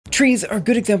Trees are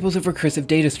good examples of recursive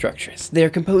data structures. They are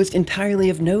composed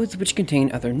entirely of nodes which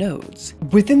contain other nodes.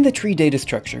 Within the tree data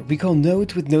structure, we call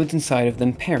nodes with nodes inside of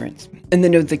them parents, and the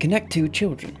nodes they connect to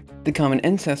children. The common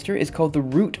ancestor is called the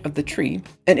root of the tree,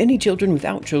 and any children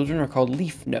without children are called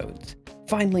leaf nodes.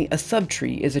 Finally, a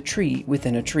subtree is a tree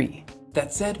within a tree.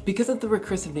 That said, because of the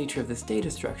recursive nature of this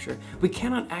data structure, we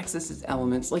cannot access its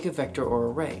elements like a vector or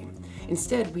array.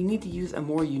 Instead, we need to use a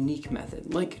more unique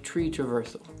method, like tree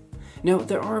traversal. Now,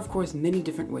 there are of course many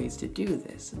different ways to do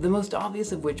this, the most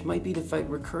obvious of which might be to fight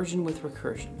recursion,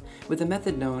 with a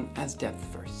method known as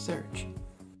DepthFirst Search.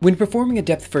 When performing a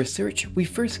DepthFirst search, we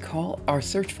first call our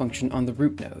search function on the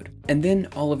root node, and then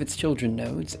all of its children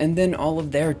nodes, and then all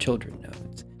of their children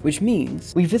nodes. Which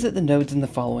means we visit the nodes in the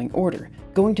following order,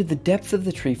 going to the depths of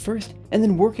the tree first, and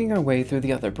then working our way through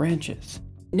the other branches.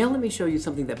 Now let me show you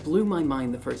something that blew my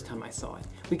mind the first time I saw it.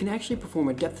 We can actually perform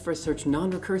a DepthFirst search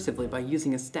non-recursively by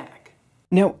using a stack.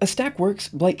 Now, a stack works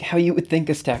like how you would think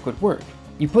a stack would work.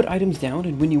 You put items down,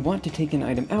 and when you want to take an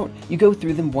item out, you go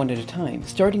through them one at a time,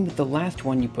 starting with the last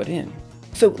one you put in.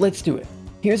 So let's do it.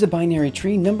 Here's a binary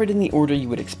tree numbered in the order you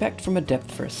would expect from a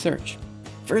DepthFirst search.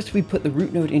 First, we put the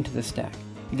root node into the stack.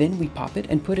 Then we pop it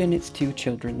and put in its two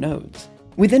children nodes.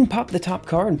 We then pop the top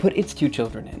card and put its two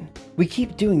children in. We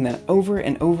keep doing that over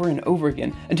and over and over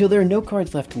again until there are no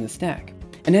cards left in the stack.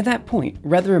 And at that point,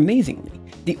 rather amazingly,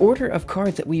 the order of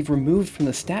cards that we've removed from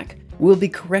the stack will be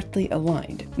correctly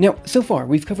aligned. Now, so far,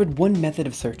 we've covered one method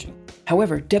of searching.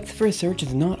 However, DepthFirst search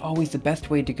is not always the best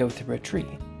way to go through a tree.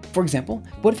 For example,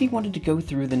 what if you wanted to go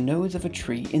through the nodes of a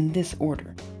tree in this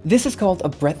order? This is called a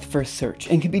BreadthFirst search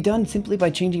and can be done simply by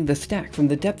changing the stack from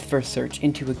the DepthFirst search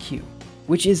into a queue,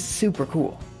 which is super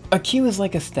cool. A queue is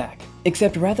like a stack,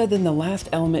 except rather than the last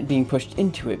element being pushed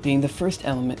into it being the first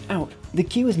element out, the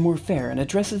queue is more fair and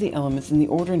addresses the elements in the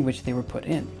order in which they were put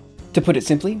in. To put it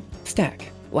simply, stack,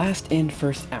 last in,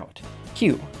 first out.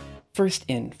 Queue, first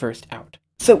in, first out.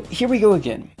 So here we go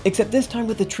again, except this time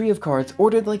with the tree of cards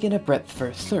ordered like in a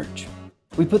BreadthFirst search.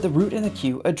 We put the root in the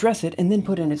queue, address it, and then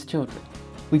put in its children.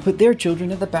 We put their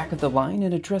children at the back of the line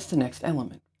and address the next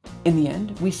element. In the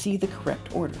end, we see the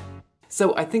correct order.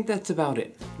 So I think that's about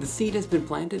it. The seed has been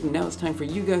planted, and now it's time for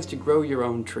you guys to grow your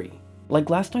own tree. Like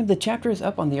last time, the chapter is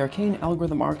up on the Arcane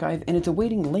Algorithm Archive, and it's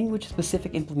awaiting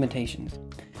language-specific implementations.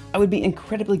 I would be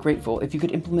incredibly grateful if you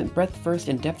could implement BreadthFirst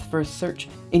and DepthFirst search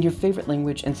in your favorite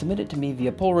language and submit it to me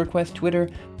via pull request, Twitter,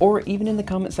 or even in the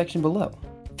comment section below.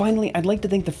 Finally, I'd like to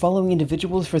thank the following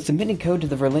individuals for submitting code to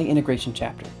the Relay integration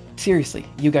chapter. Seriously,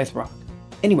 you guys rock.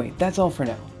 Anyway, that's all for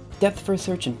now. DepthFirst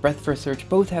Search and BreadthFirst Search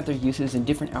both have their uses in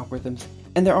different algorithms,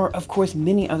 and there are of course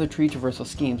many other tree traversal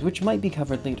schemes which might be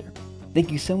covered later.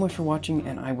 Thank you so much for watching,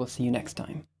 and I will see you next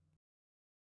time.